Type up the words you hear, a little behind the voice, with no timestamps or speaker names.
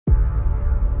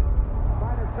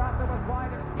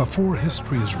Before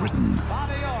history is written,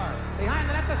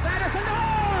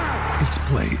 it's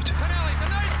played.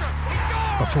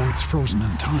 Before it's frozen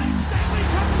in time,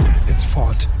 it's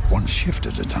fought one shift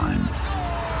at a time.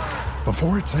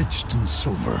 Before it's etched in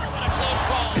silver,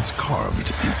 it's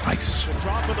carved in ice.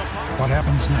 What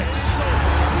happens next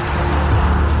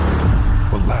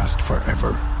will last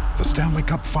forever. The Stanley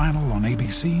Cup Final on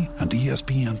ABC and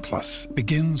ESPN Plus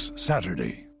begins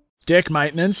Saturday. Deck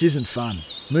maintenance isn't fun.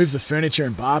 Move the furniture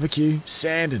and barbecue,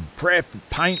 sand and prep,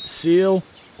 paint, seal,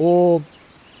 or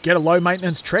get a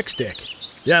low-maintenance Trex deck.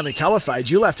 The only colour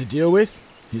fade you'll have to deal with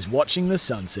is watching the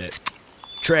sunset.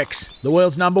 Trex, the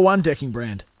world's #1 decking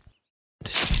brand.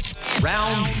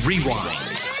 Round Rewind.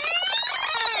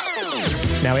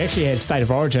 Now, we actually had State of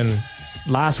Origin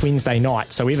last Wednesday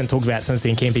night, so we haven't talked about it since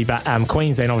then, Kempy, but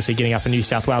Queensland obviously getting up in New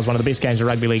South Wales, one of the best games of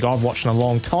rugby league I've watched in a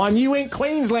long time. You went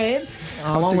Queensland,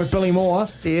 along with Billy Moore.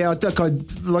 Yeah,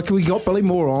 we got Billy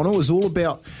Moore on. It was all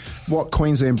about what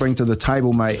Queensland bring to the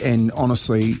table, mate, and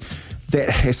honestly, that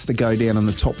has to go down in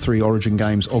the top 3 Origin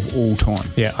games of all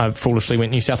time. Yeah, I foolishly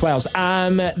went New South Wales.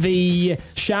 The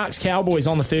Sharks-Cowboys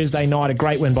on the Thursday night, a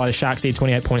great win by the Sharks there,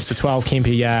 28 points to 12.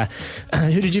 Kempy,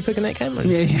 who did you pick in that game? I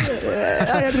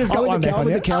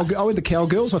went the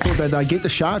Cowgirls. I thought they'd get the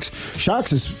Sharks.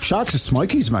 Sharks are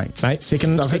smokies, mate.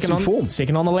 Second on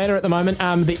the ladder at the moment.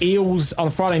 The Eels on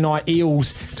Friday night,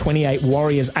 Eels 28,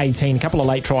 Warriors 18. A couple of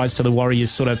late tries to the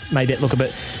Warriors sort of made that look a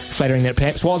bit flattering that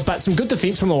perhaps was, but some good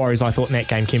defence from the Warriors, I thought, in that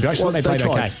game, Kempy. I thought they played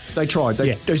okay. They tried.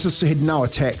 They just had no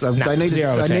attack. They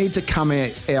need to come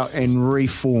out and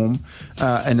reform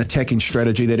an attacking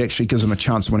strategy that actually gives them a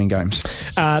chance of winning games.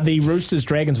 The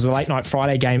Roosters-Dragons was a late-night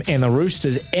Friday game, and the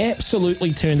Roosters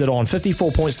absolutely turned it on.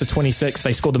 54 points to 26.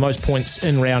 They scored the most points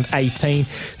in round 18.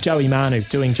 Joey Manu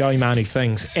doing Joey Manu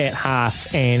things at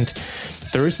half, and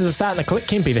the Roosters are starting to click,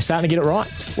 Kempy. They're starting to get it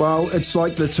right. Well, it's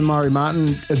like the Tamari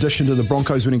Martin addition to the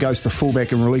Broncos when he goes to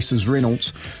fullback and releases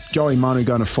Reynolds. Joey Manu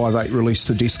going to 5'8", release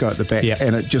Tedesco at the back. Yep.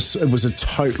 And it was a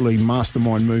totally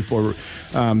mastermind move by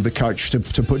the coach to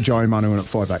put Joey Manu in at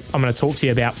 5'8". I'm going to talk to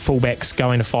you about fullbacks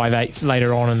going to 5'8"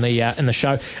 later on in the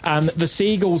show. The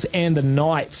Seagulls and the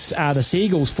Knights. The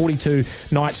Seagulls 42,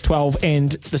 Knights 12,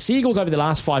 and the Seagulls over the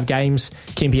last 5 games,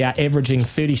 Kempy, are averaging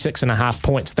 36.5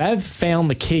 points. They've found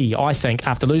the key, I think,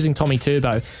 after losing Tommy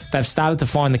Turbo. They've started to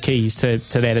find the keys to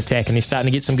that attack, and they're starting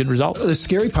to get some good results. The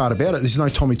scary part about it, there's no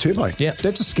Tommy Turbo. Yeah,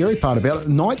 that's a scary part about it.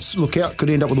 Knights, look out, could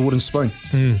end up with a wooden spoon.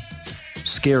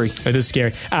 Scary. It is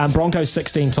scary. Broncos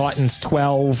 16, Titans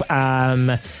 12.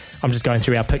 I'm just going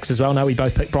through our picks as well. No, we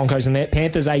both picked Broncos in that.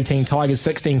 Panthers 18, Tigers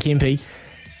 16, Kempy.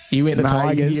 You went the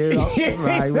Tigers.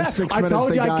 I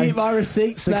told you I'd keep my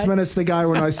receipts. 6 minutes to go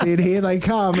when I said, here they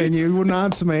come, and you wouldn't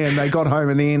answer me, and they got home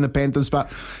in the end, the Panthers.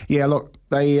 But, yeah, look,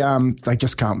 they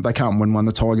just can't. They can't win one,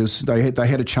 the Tigers. They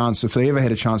had a chance. If they ever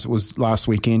had a chance, it was last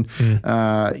weekend.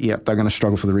 They're going to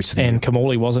struggle for the rest of the year. And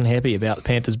Kamali wasn't happy about the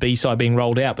Panthers' B-side being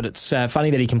rolled out, but it's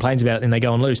funny that he complains about it and they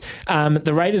go and lose.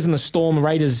 The Raiders and the Storm. The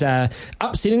Raiders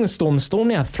upsetting the Storm. The Storm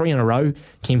now 3 in a row,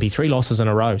 Kempy, 3 losses in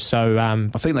a row. So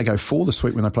I think they go 4 this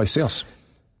week when they play South.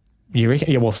 You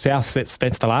reckon? Yeah, well, South, that's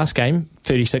the last game.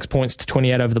 36 points to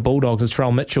 28 over the Bulldogs. It's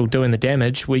Latrell Mitchell doing the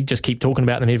damage. We just keep talking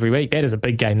about them every week. That is a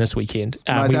big game this weekend.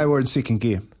 They were in second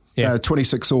gear. Yeah.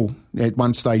 26 all at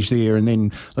one stage there, and then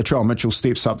Latrell Mitchell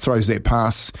steps up, throws that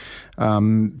pass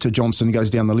to Johnson,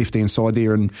 goes down the left-hand side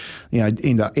there, and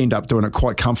end up doing it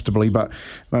quite comfortably. But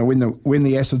when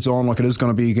the acid's on, like it is going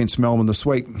to be against Melbourne this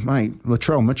week, mate,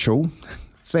 Latrell Mitchell,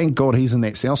 thank God he's in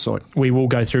that south side. We will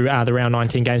go through the round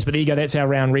 19 games. But there you go. That's our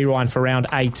round rewind for round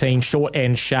 18. Short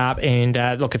and sharp. And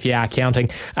look, if you are counting,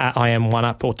 I am 2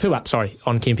 up on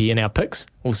Kempy in our picks.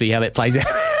 We'll see how that plays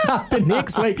out the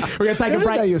next week. We're going to take a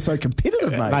break. You're so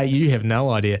competitive, mate. Mate, you have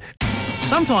no idea.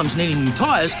 Sometimes needing new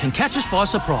tyres can catch us by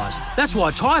surprise. That's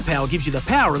why Tyre Power gives you the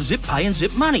power of Zip Pay and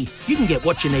Zip Money. You can get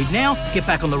what you need now, get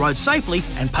back on the road safely,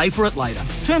 and pay for it later.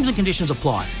 Terms and conditions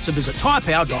apply. So visit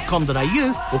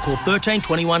tyrepower.com.au or call 13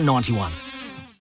 21 91.